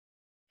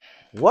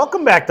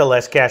Welcome back to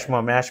Less Cash,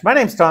 More Mash. My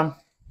name's Tom.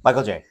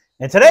 Michael J.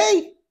 And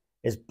today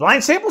is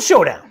Blind Sample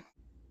Showdown.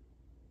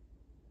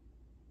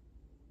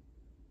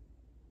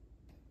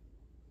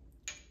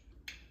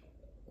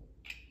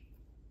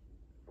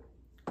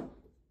 I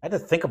had to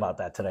think about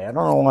that today. I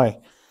don't know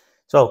why.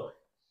 So,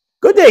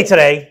 good day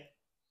today.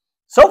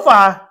 So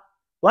far,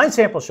 Blind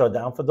Sample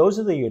Showdown. For those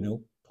of you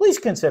new, please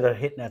consider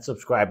hitting that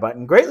subscribe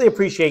button. Greatly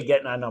appreciate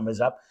getting our numbers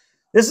up.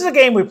 This is a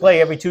game we play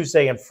every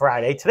Tuesday and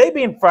Friday. Today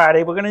being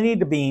Friday, we're going to need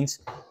the beans.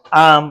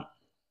 The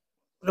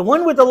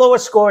one with the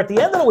lowest score at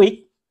the end of the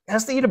week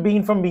has to eat a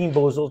bean from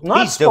beanboozle.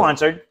 Not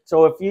sponsored.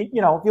 So if you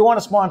want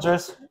to sponsor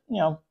us,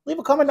 leave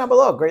a comment down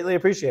below. Greatly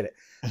appreciate it.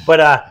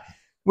 But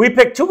we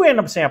picked two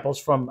random samples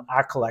from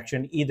our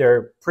collection,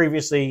 either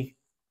previously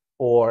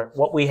or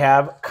what we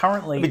have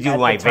currently. Let me do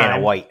my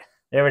Vanna White.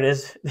 There it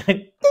is.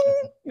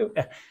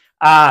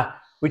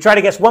 We try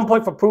to guess 1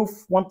 point for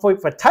proof, 1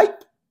 point for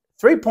type,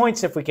 3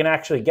 points if we can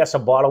actually guess a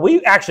bottle.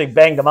 We actually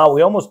banged them out.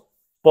 We almost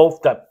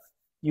both got.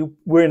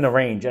 We're in the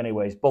range,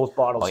 anyways. Both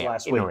bottles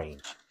last week. In the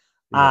range.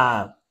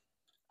 I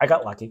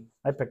got lucky.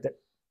 I picked it.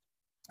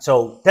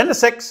 So 10 to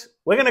 6.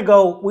 We're gonna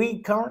go.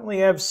 We currently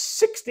have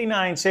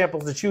 69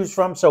 samples to choose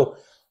from. So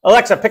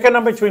Alexa, pick a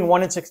number between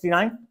 1 and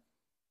 69.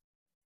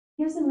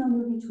 Here's a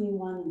number between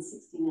 1 and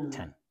 69.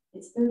 10.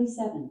 It's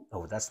 37.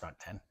 Oh, that's not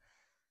 10.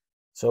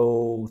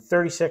 So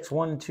 36.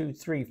 1, 2,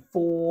 3,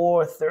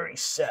 4.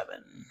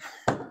 37.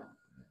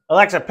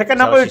 Alexa, pick a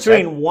number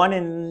between 1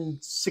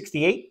 and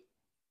 68.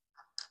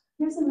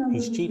 Here's a number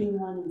He's cheating.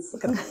 between 1 and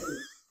 68.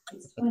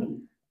 It's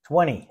 20.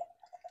 20.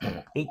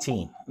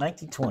 18.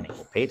 19, 20.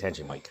 Pay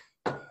attention, Mike.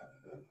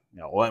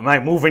 No, am I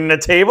moving the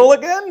table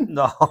again?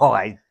 No,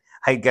 I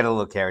get a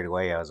little carried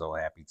away. I was all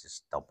happy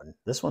just dumping.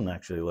 This one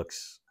actually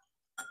looks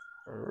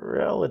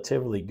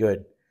relatively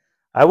good.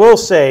 I will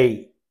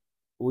say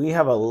we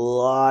have a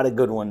lot of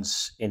good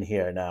ones in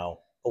here now.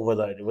 A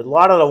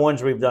lot of the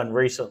ones we've done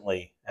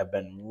recently have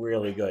been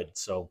really good.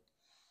 So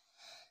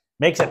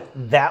makes it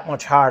that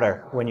much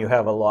harder when you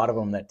have a lot of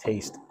them that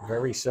taste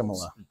very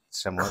similar.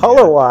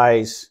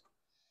 Color-wise,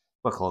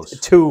 we're close.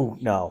 2,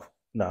 no.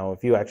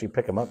 If you actually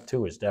pick them up,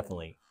 2 is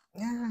definitely.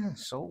 Yeah,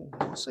 so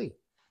we'll see.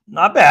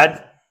 Not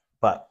bad,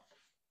 but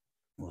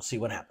we'll see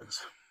what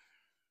happens.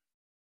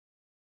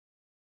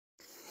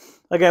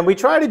 Again, we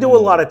try to do a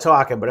lot of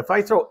talking, but if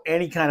I throw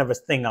any kind of a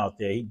thing out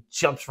there, he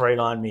jumps right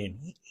on me, and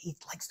he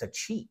likes to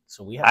cheat.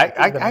 So we have.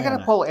 I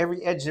gotta pull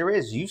every edge there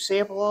is. You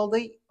sample all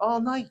day,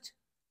 all night.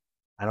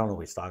 I don't know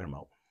what he's talking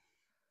about.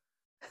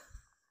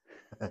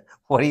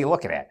 What are you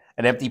looking at?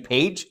 An empty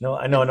page? No.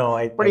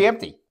 Pretty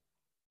empty.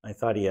 I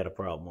thought he had a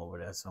problem over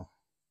there. So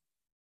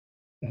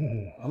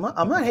I'm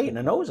not hating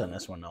the nose on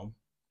this one though.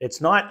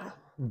 It's not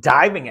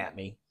diving at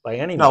me by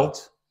any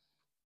means.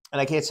 And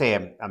I can't say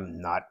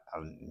I'm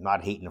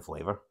not hating the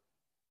flavor.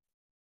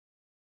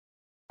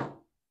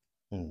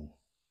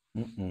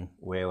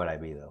 Where would I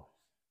be though?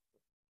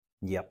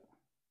 Yep.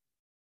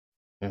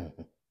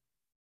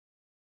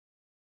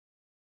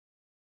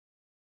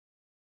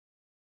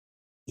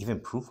 Even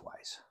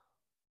proof-wise.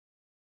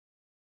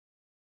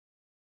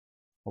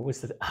 What was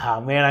the?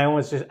 Oh man,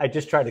 I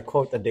just tried to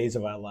quote the days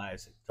of our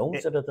lives.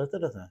 Those are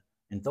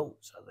and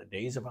those are the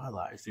days of our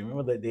lives. Do you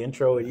remember the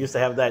intro? It used to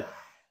have that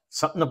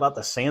something about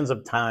the sands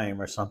of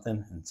time or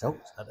something. And those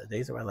are the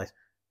days of our lives.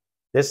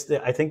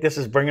 I think this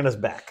is bringing us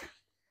back.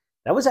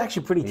 That was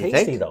actually pretty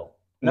tasty, though.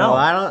 No,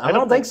 I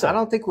don't think so. I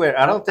don't think we're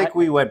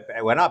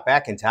not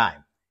back in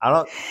time.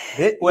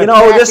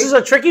 This is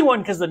a tricky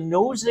one because the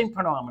nose ain't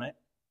predominant.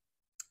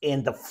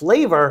 And the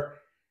flavor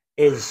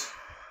is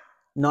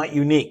not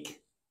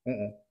unique.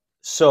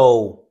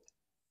 So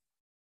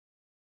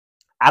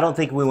I don't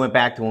think we went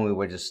back to when we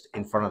were just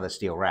in front of the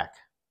steel rack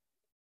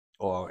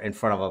or in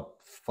front of a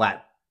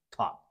flat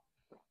top.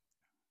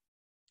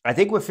 I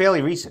think we're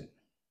fairly recent.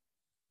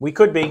 We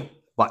could be,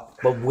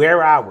 but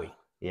where are we?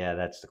 Yeah,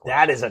 that's the question.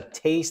 That is a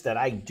taste that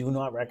I do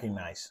not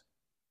recognize.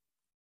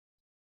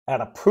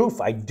 At a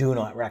proof, I do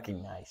not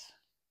recognize.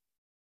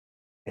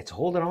 It's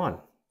holding on.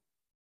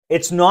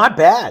 It's not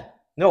bad.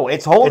 No,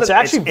 it's holding. It's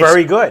actually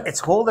very good.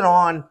 It's holding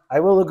on. I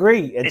will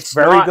agree. It's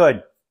very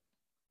good.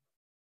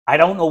 I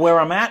don't know where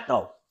I'm at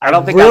though. I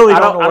don't think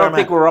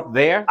we're up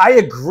there. I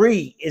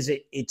agree.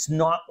 It's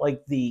not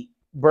like the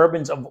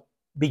bourbons of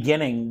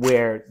beginning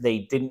where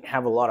they didn't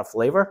have a lot of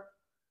flavor.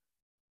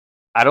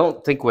 I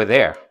don't think we're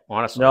there,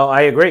 honestly. No,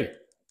 I agree.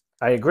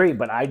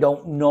 But I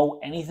don't know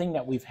anything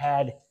that we've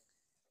had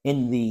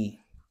in the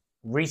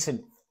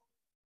recent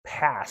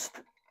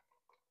past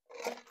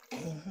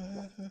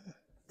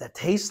that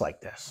tastes like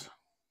this.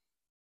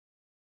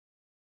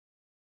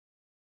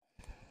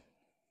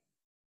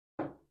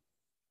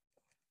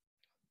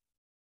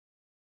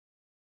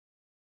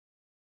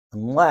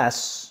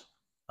 Unless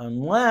I'm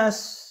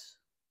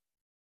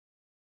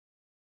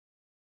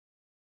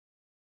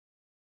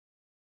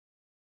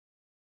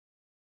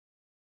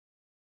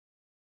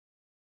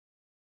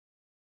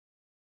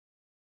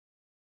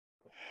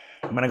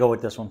going to go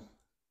with this one.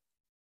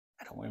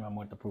 I don't remember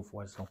what the proof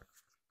was, so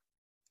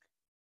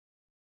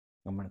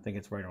I'm going to think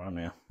it's right around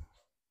there.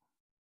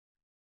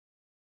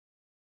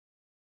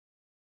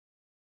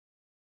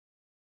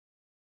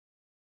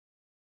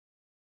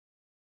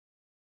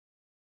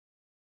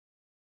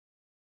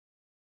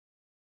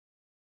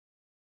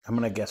 I'm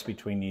going to guess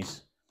between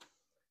these.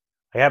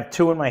 I have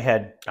two in my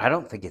head. I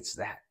don't think it's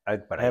that,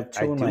 but I have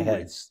two in my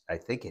head. I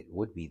think it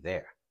would be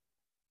there.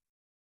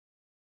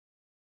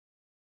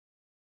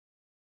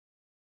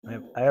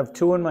 I have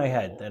two in my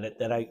head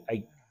that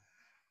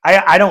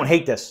I don't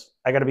hate this.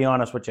 I got to be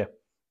honest with you.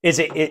 Is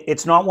it?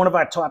 It's not one of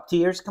our top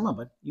tiers. Come on,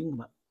 bud. You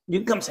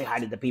can come say hi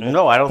to the people.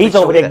 No, I don't. He's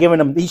think over so there giving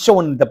them. He's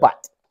showing them the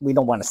butt. We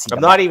don't want to see.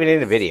 I'm not even in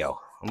the video.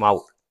 I'm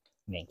out.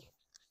 Thank you.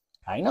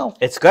 I know.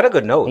 It's got a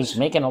good nose. He's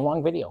making a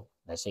long video.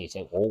 I say,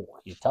 oh,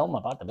 you tell him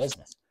about the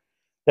business.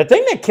 The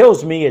thing that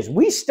kills me is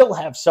we still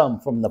have some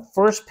from the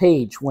first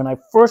page when I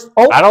first.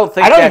 Oh, I don't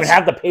even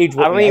have the page.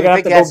 With I don't me. even I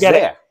think have to that's go get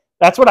there. it.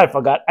 That's what I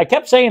forgot. I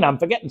kept saying I'm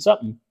forgetting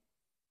something.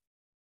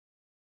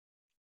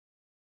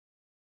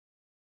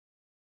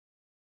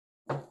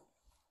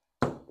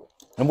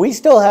 And we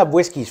still have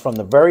whiskeys from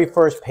the very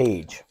first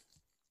page.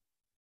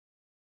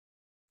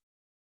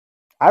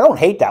 I don't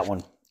hate that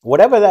one.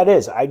 Whatever that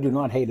is, I do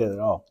not hate it at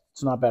all.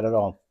 It's not bad at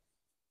all.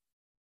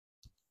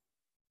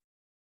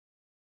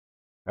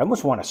 I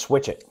almost want to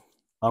switch it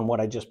on what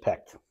I just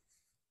picked.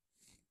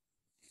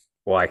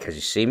 Why? Because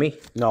you see me?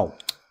 No.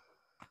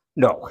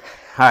 No. All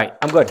right,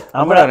 I'm good.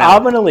 I'm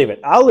gonna leave it.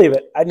 I'll leave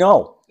it. I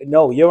know.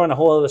 No, you're on the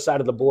whole other side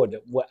of the board.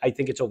 I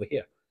think it's over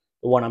here,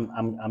 the one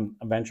I'm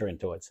venturing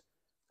towards.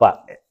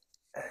 But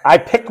I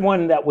picked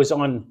one that was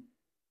on.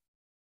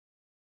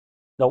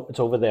 No, it's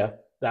over there.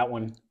 That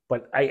one.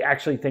 But I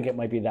actually think it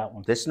might be that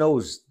one. This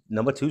nose,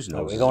 number two's Are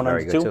nose, we is going on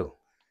very to good two? too.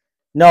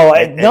 No,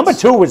 number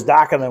two was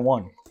darker than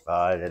one.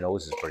 The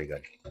nose is pretty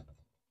good.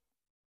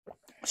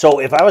 So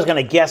if I was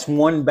going to guess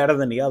one better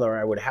than the other,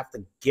 I would have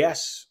to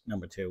guess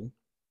number two.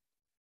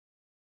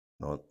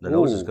 No, the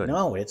nose is good.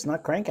 No, it's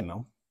not cranking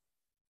though.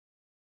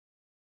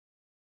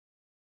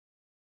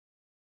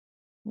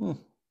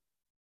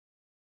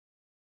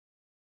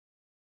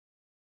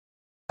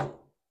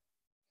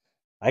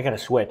 I gotta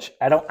switch.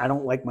 I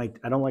don't like my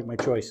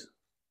choice.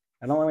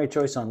 I don't like my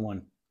choice on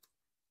one.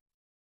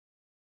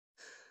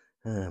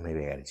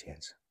 Maybe I got a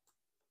chance.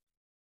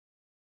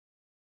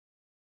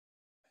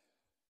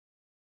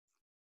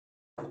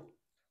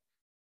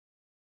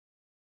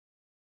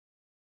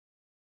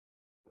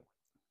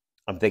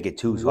 I'm thinking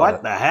two's hotter.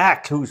 What the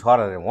heck? Two's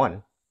hotter than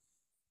one.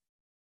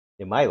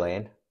 In my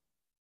land.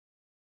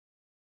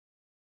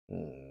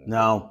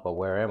 No. But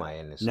where am I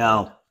in this?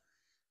 No. land?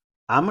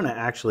 I'm gonna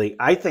actually.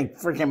 I think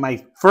freaking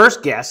my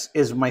first guess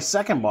is my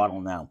second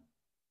bottle now.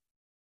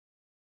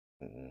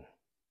 Now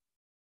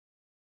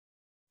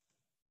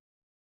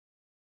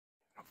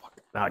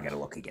I gotta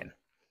look again.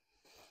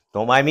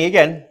 Don't mind me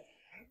again.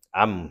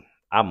 I'm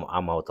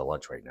out to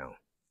lunch right now.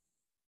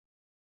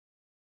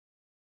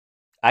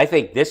 I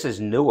think this is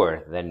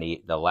newer than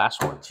the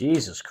last one.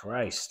 Jesus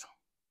Christ.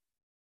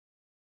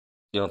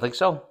 You don't think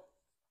so?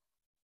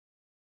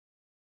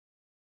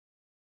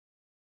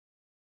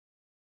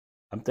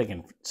 I'm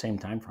thinking same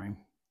time frame.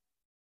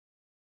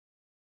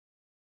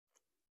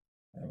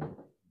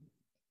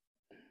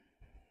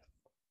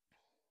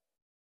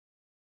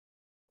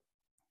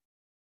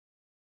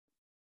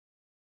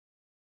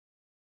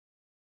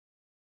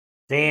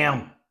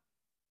 Damn.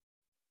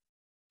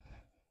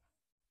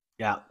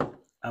 Yeah,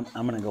 I'm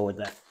gonna go with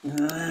that.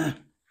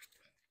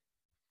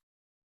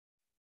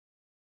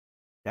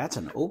 That's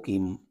an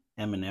oaky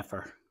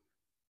M&F'er.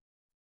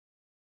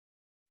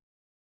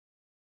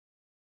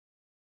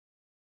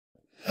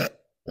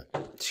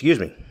 Excuse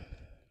me.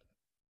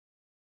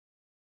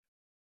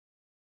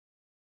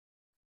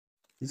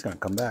 He's gonna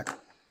come back.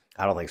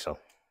 I don't think so.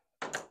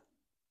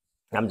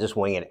 I'm just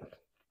winging it.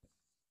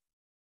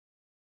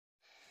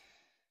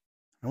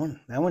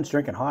 That one's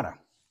drinking hotter.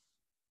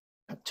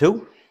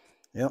 Two?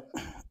 Yep.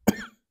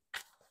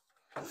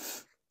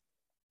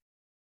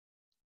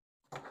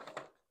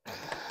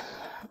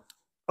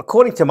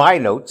 According to my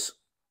notes,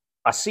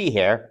 I see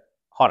here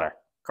hotter.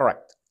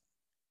 Correct.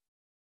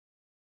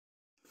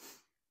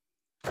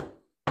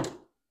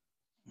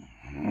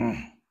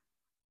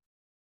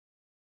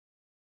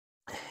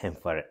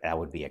 But that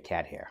would be a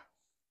cat hair.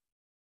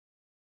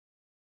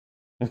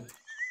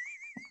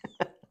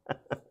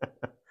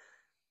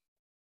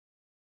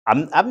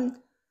 I'm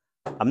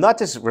not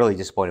just really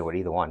disappointed with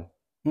either one.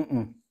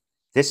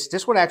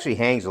 This one actually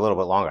hangs a little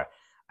bit longer.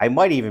 I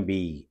might even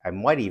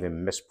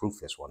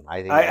misproof this one.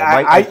 I think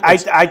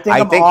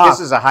this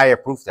is a higher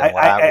proof than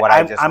what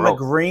I just I'm wrote.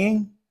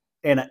 agreeing,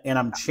 and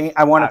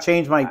I want to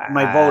change my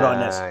vote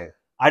on this.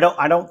 I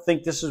don't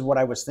think this is what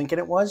I was thinking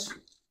it was.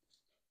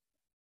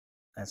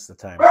 That's the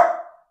time.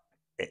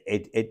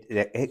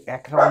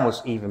 It could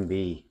almost even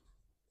be.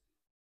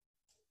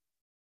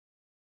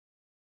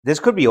 This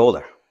could be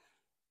older.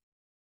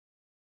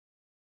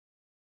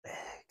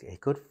 It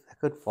could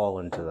fall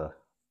into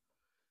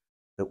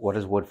the what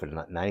is Woodford,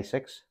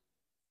 96?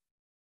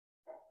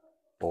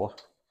 4?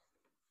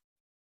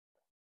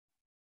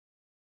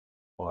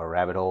 Or a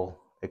rabbit hole.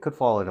 It could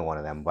fall into one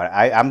of them, but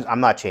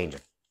I'm not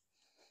changing.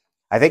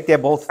 I think they're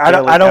both. I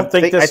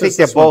think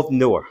they're both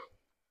newer.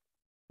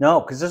 No,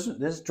 because this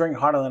is drink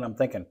hotter than I'm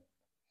thinking.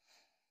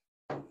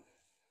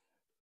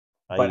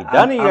 Are you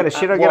done or you got to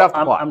shit or get off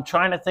the pot? I'm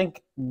trying to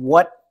think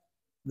what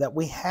that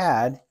we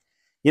had.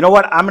 You know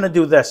what? I'm going to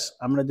do this.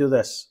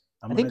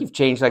 I think you've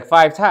changed like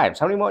 5 times.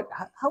 How many more?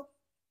 How?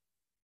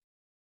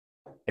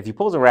 If he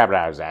pulls a rabbit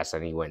out of his ass,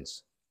 then he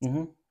wins.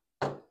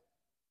 Mm-hmm.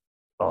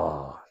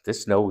 Oh,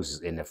 this nose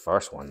in the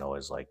first one, though,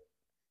 is like...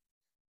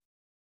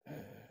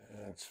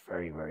 It's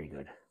very, very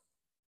good.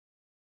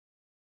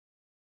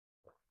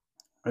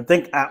 I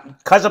think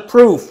because of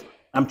proof,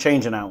 I'm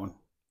changing that one.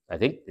 I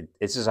think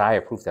this is a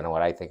higher proof than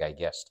what I think I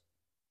guessed.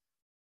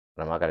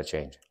 But I'm not going to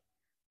change.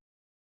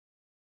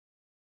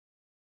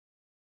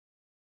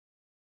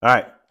 All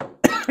right.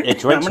 It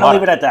drinks I'm going to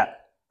leave it at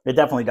that. It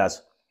definitely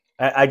does.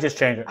 I just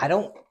changed it. I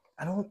don't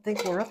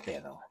think we're up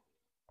there, though.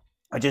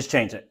 I just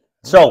changed it.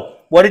 So,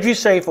 what did you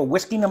say for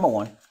whiskey number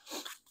 1?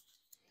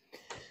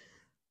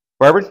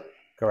 Bourbon?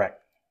 Correct.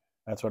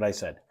 That's what I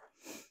said.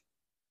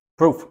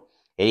 Proof.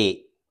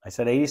 88. I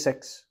said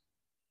 86.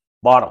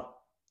 Bottle.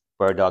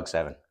 Bird Dog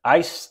 7.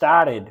 I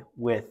started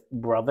with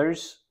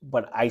Brothers,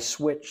 but I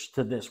switched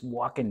to this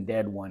Walking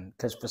Dead one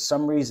because for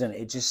some reason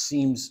it just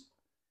seems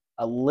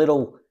a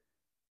little...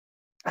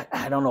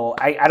 I don't know.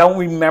 I don't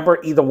remember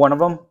either one of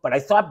them, but I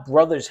thought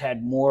Brothers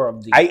had more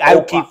of the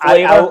oaky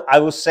flavor. I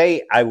will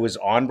say I was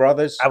on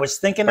Brothers. I was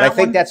thinking but that I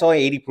think one. That's only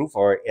 80 proof,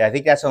 or I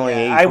think that's only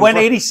 80 I proof. went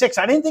 86.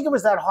 I didn't think it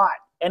was that hot.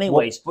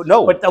 Anyways, well,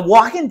 no. But the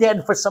Walking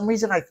Dead, for some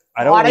reason, I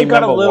thought I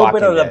got a little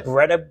bit of Dead.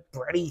 the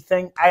bready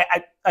thing.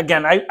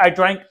 I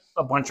drank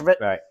a bunch of it,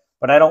 right?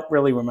 But I don't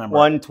really remember.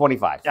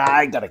 125.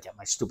 I gotta get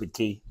my stupid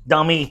key,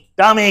 dummy.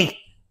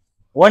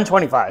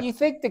 125. You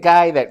think the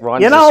guy that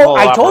runs?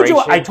 I told you,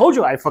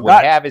 I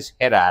forgot. Would have his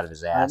head out of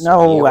his ass.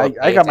 No,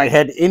 I got my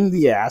head in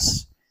the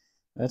ass.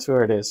 That's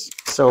where it is.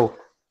 So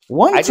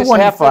 125. I just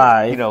have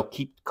to,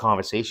 keep the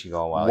conversation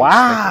going while.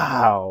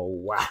 Wow.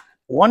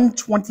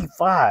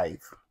 125.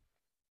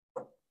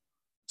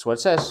 That's what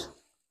it says.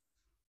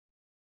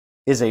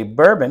 Is a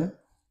bourbon.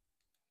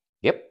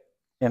 Yep.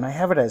 And I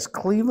have it as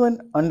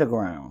Cleveland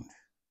Underground.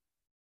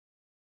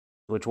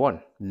 Which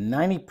one?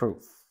 90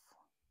 proof.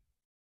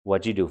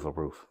 What'd you do for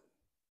proof?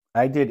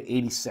 I did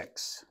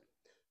 86.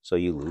 So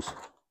you lose.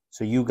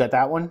 So you got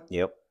that one?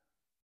 Yep.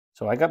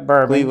 So I got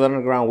bourbon. Cleveland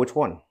Underground, which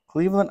one?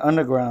 Cleveland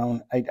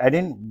Underground. I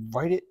didn't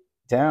write it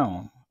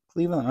down.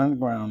 Cleveland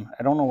Underground.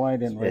 I don't know why I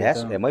didn't write it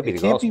down. It might be it the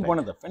can't girls' be pick. one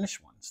of the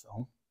finished ones,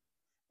 though.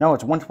 No,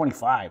 it's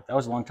 125. That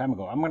was a long time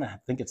ago. I'm going to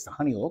think it's the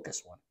Honey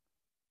Locust one.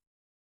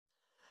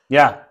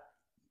 Yeah.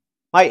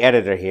 My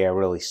editor here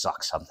really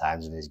sucks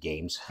sometimes in his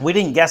games. We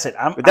didn't guess it.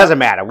 It doesn't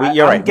matter.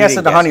 You're right. I'm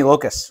guessing the Honey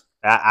Locust.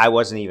 I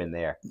wasn't even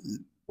there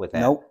with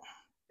that. Nope.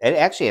 It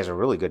actually has a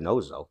really good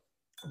nose, though.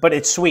 But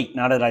it's sweet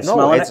now that I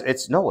smell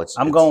it.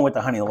 I'm going with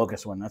the Honey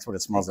Locust one. That's what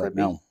it smells like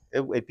now.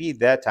 It'd be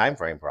that time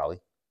frame, probably.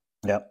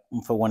 Yep,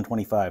 for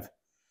 125.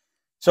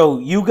 So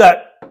you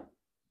got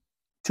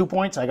 2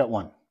 points. I got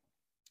 1.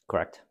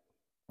 Correct.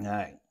 All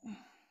right.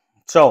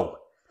 So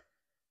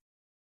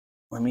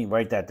let me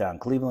write that down.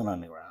 Cleveland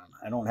Underground.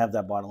 I don't have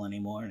that bottle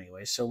anymore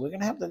anyway, so we're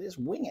gonna have to just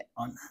wing it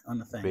on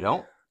the thing. We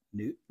don't?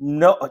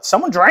 No,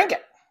 someone drank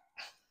it.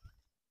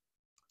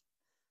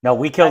 No,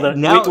 we killed it.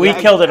 We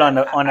killed it on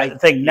the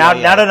thing. Now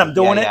that I'm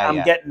doing it,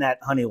 I'm getting that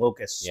Honey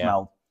Locust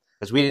smell.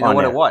 Because we didn't know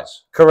what it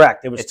was.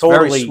 Correct. It was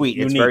totally very sweet.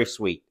 unique. It's very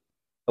sweet.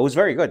 It was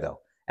very good, though.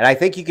 And I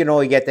think you can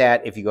only get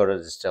that if you go to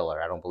the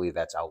distiller. I don't believe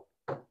that's out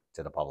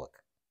to the public.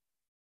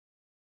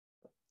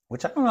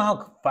 Which I don't know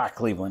how far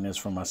Cleveland is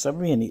from us. That'd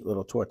be a neat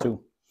little tour,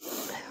 too.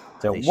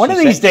 So one of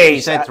these days,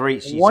 she said 3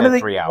 hours.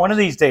 One of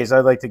these days,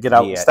 I'd like to get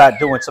out and start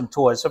doing some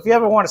tours. So if you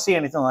ever want to see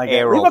anything like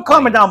that, leave a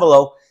comment down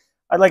below.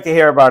 I'd like to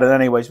hear about it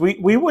anyways.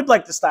 We would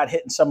like to start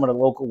hitting some of the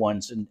local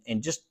ones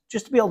and just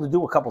to be able to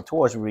do a couple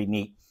tours would be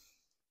neat.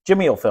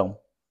 Jimmy will film.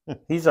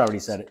 He's already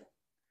said it.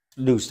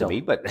 News to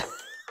me, but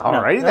all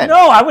right then.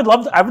 No, I would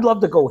love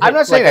to go hit I'm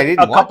not saying I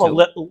didn't a couple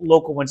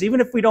local ones, even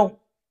if we don't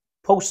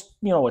post,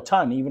 a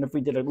ton, even if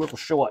we did a little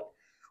short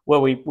where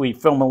we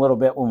film a little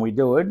bit when we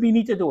do it. It'd be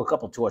neat to do a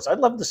couple tours. I'd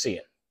love to see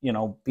it,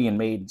 being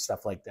made and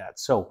stuff like that.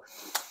 So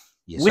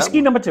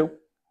whiskey number 2.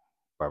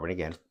 Bourbon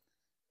again.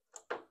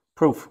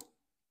 Proof.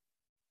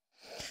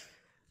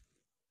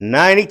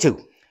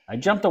 92. I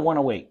jumped to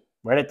 108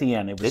 right at the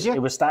end.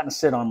 It was starting to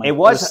sit on my. It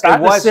was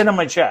starting to sit on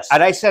my chest.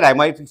 And I said I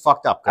might be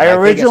fucked up. I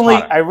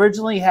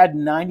originally had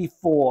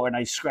 94 and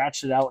I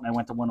scratched it out and I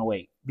went to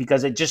 108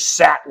 because it just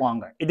sat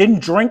longer. It didn't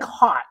drink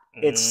hot.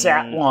 It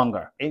sat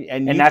longer,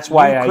 and that's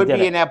why I did it. Could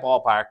be in that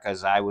ballpark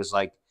because I was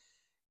like,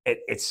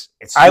 it's.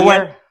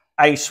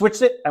 I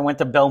switched it. I went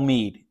to Belle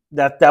Meade.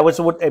 That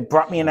was what it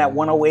brought me in at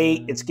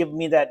 108. It's giving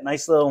me that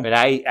nice little. But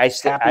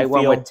I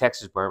went with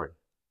Texas bourbon.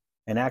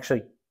 And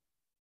actually,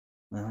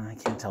 I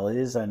can't tell. It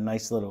is a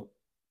nice little.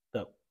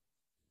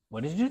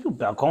 What did you do,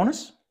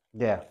 Balcones?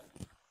 Yeah.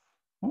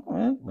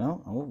 Well,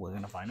 we're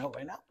gonna find out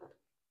right now.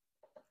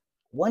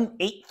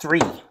 183.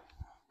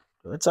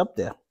 It's up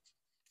there.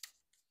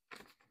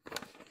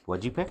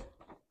 What'd you pick?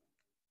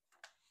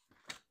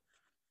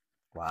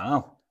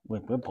 Wow, we're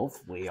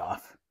both way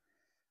off.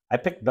 I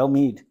picked Belle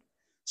Meade.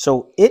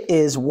 So it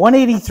is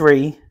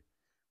 183,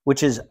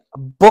 which is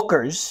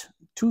Booker's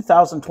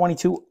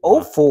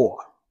 2022-04.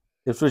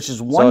 Which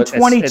is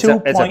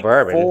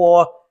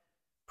 122.4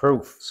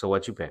 proof. So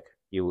what'd you pick?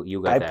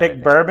 You got I that.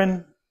 picked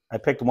bourbon. I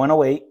picked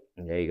 108.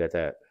 Yeah, you got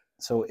that.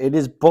 So it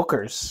is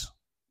Booker's.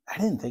 I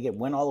didn't think it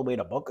went all the way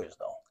to Booker's,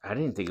 though. I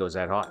didn't think it was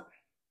that hot.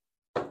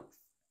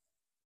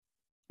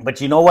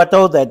 But you know what,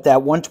 though? That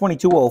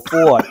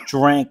 122.04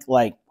 drank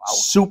like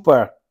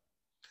super,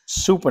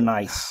 super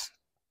nice.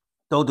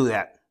 Don't do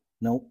that.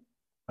 Nope.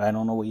 I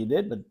don't know what you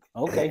did, but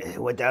okay. It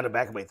went down the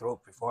back of my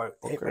throat before it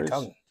hit my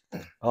tongue.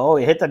 Oh,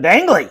 you hit the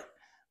dangly.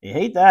 You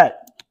hate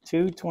that.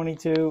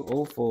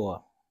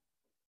 222.04.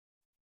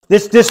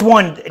 This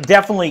one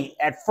definitely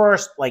at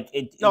first like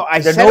it. No, I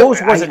the said nose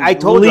it, wasn't. I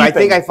told leaping, you. I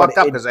think I fucked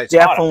up because I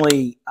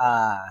definitely.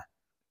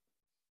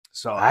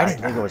 So I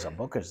didn't think it was a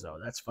Booker's though.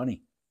 That's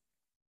funny.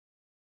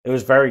 It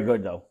was very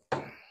good though.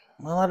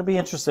 Well, that'll be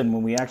interesting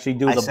when we actually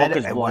do the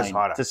Booker's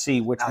blind to see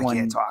which one. I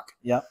can't talk.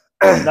 Yep.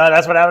 No,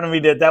 that's what happened to me.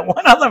 Did that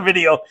one other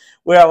video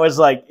where I was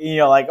like,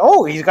 like,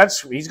 oh, he's got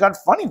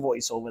funny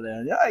voice over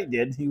there. Yeah, he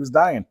did. He was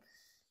dying.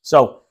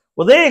 So,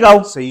 well, there you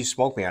go. So you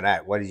smoked me on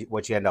that.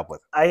 What you end up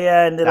with? I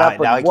ended up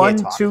with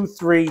 1, 2,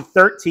 3,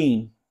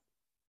 13.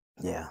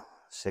 Yeah,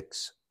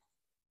 6,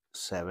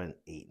 7,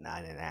 8,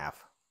 9.5.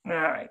 All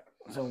right.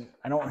 So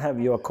I don't have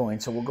your coin,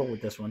 so we'll go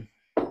with this one.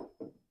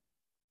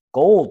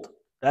 Gold.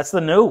 That's the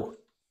new.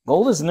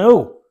 Gold is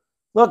new.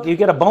 Look, you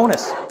get a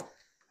bonus.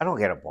 I don't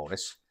get a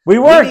bonus. We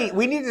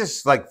need to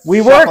just like we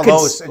were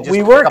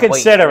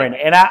considering,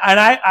 and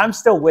I'm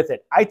still with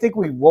it. I think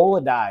we roll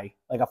a die,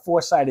 like a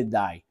 4-sided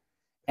die,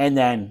 and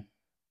then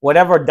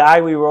whatever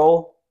die we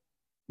roll,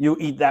 you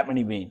eat that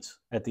many beans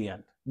at the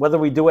end. Whether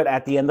we do it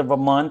at the end of a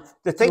month,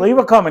 leave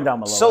a comment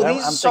down below. So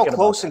these are so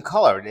close in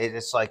color.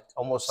 It's like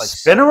almost like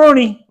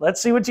Spinneroonie. Let's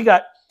see what you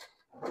got.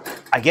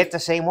 I get the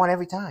same one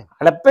every time.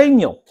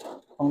 Jalapeno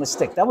on the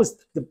stick. That was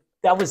the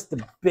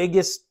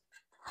biggest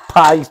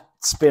pie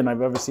spin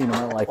I've ever seen in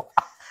my life.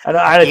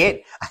 I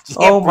can't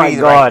oh my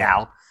God.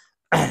 Right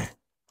now.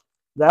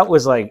 That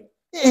was like,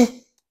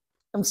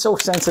 I'm so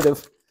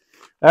sensitive.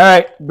 All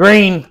right,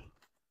 green.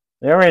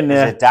 They're in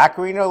there. Is it dark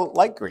green or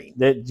light green?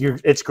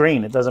 It's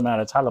green. It doesn't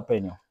matter. It's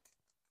jalapeno.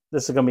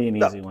 This is going to be an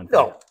easy one.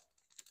 No.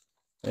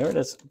 There it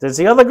is. There's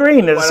the other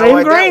green. They're the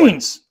same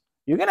greens.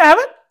 You can have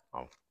it.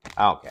 Oh,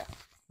 I don't care.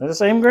 They're the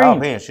same green.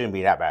 Jalapeno shouldn't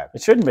be that bad.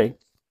 It shouldn't be.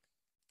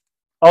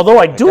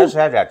 Although it does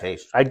have that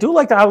taste. I do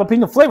like the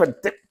jalapeno flavor.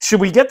 Should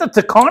we get the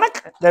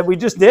taconic that we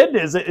just did?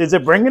 Is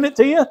it bringing it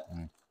to you?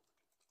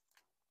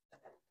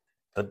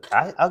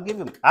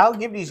 I'll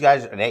give these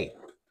guys an 8.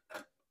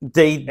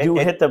 They do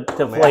hit the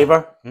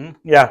flavor. Yeah.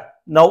 Yeah.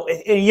 No,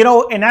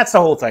 and that's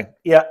the whole thing.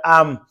 Yeah.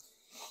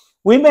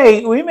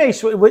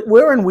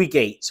 We're in week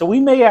 8, so we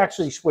may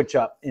actually switch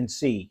up and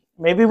see.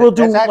 Maybe we'll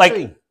do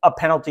like a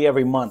penalty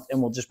every month,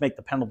 and we'll just make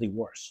the penalty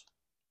worse.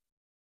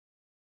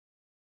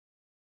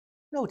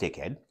 No,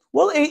 dickhead.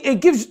 Well,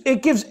 it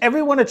gives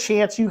everyone a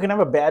chance. You can have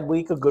a bad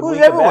week, a good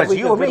week, a bad week,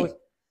 you or me?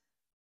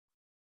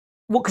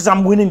 Well, because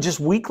I'm winning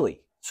just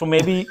weekly, so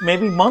maybe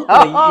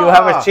monthly you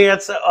have a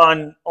chance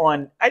on.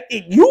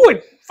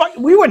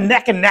 We were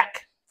neck and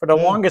neck for the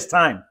longest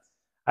time.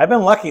 I've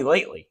been lucky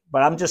lately,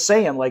 but I'm just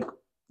saying, like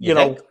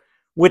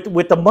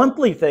with the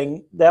monthly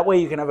thing, that way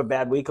you can have a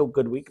bad week, a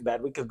good week, a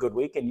bad week, a good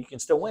week, and you can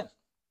still win.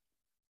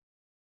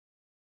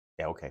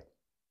 Yeah. Okay.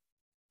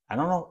 I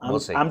don't know. We'll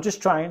see. I'm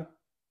just trying.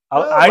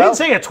 I didn't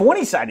say a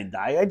 20-sided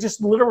die. I just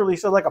literally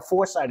said like a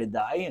 4-sided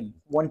die and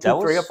 1, 2,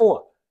 3, or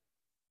 4.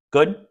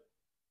 Good.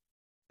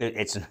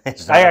 It's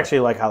I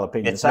actually like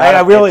jalapenos.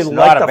 I really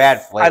like a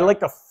bad flavor. I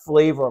like the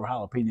flavor of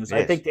jalapenos.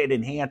 I think it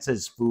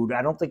enhances food.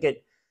 I don't think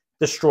it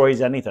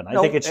destroys anything. I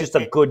think it's just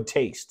a good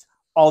taste.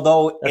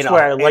 Although that's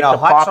where I like the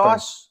hot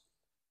sauce,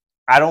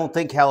 I don't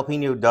think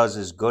jalapeno does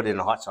as good in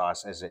a hot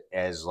sauce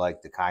as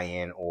like the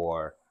cayenne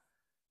or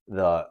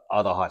the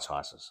other hot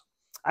sauces.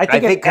 I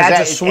think it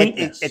adds a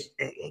sweetness.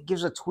 It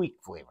gives a tweak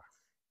flavor.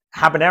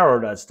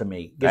 Habanero does to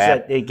me.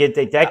 That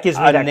gives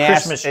me that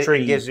Christmas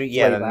tree.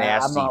 The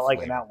nasty I'm not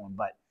liking that one,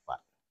 but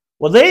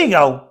well, there you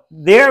go.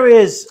 There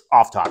is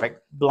off topic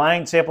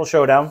blind sample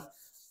showdown.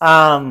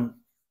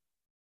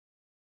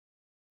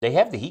 They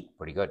have the heat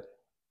pretty good.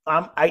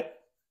 I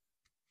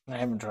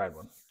haven't tried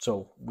one,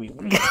 so we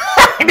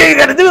I knew you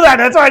got to do that.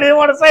 That's why I didn't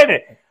want to say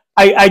it.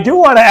 I do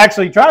want to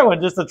actually try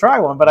one just to try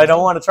one, but I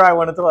don't want to try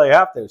one until I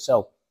have to.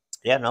 So.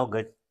 Yeah, no,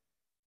 good.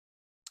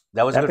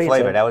 That was a good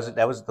flavor.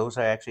 Those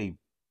are actually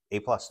A+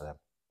 to them.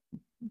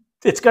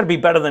 It's got to be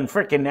better than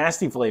freaking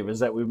nasty flavors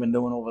that we've been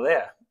doing over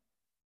there.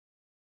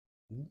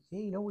 Yeah,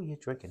 you know what you're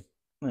drinking.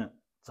 Yeah.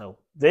 So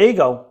there you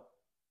go.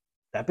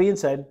 That being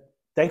said,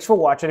 thanks for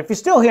watching. If you're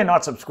still here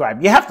not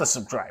subscribed, you have to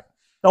subscribe.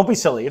 Don't be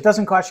silly. It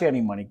doesn't cost you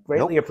any money.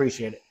 Greatly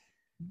appreciate it.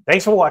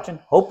 Thanks for watching.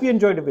 Hope you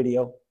enjoyed the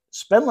video.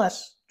 Spend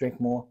less, drink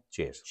more.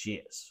 Cheers.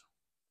 Cheers.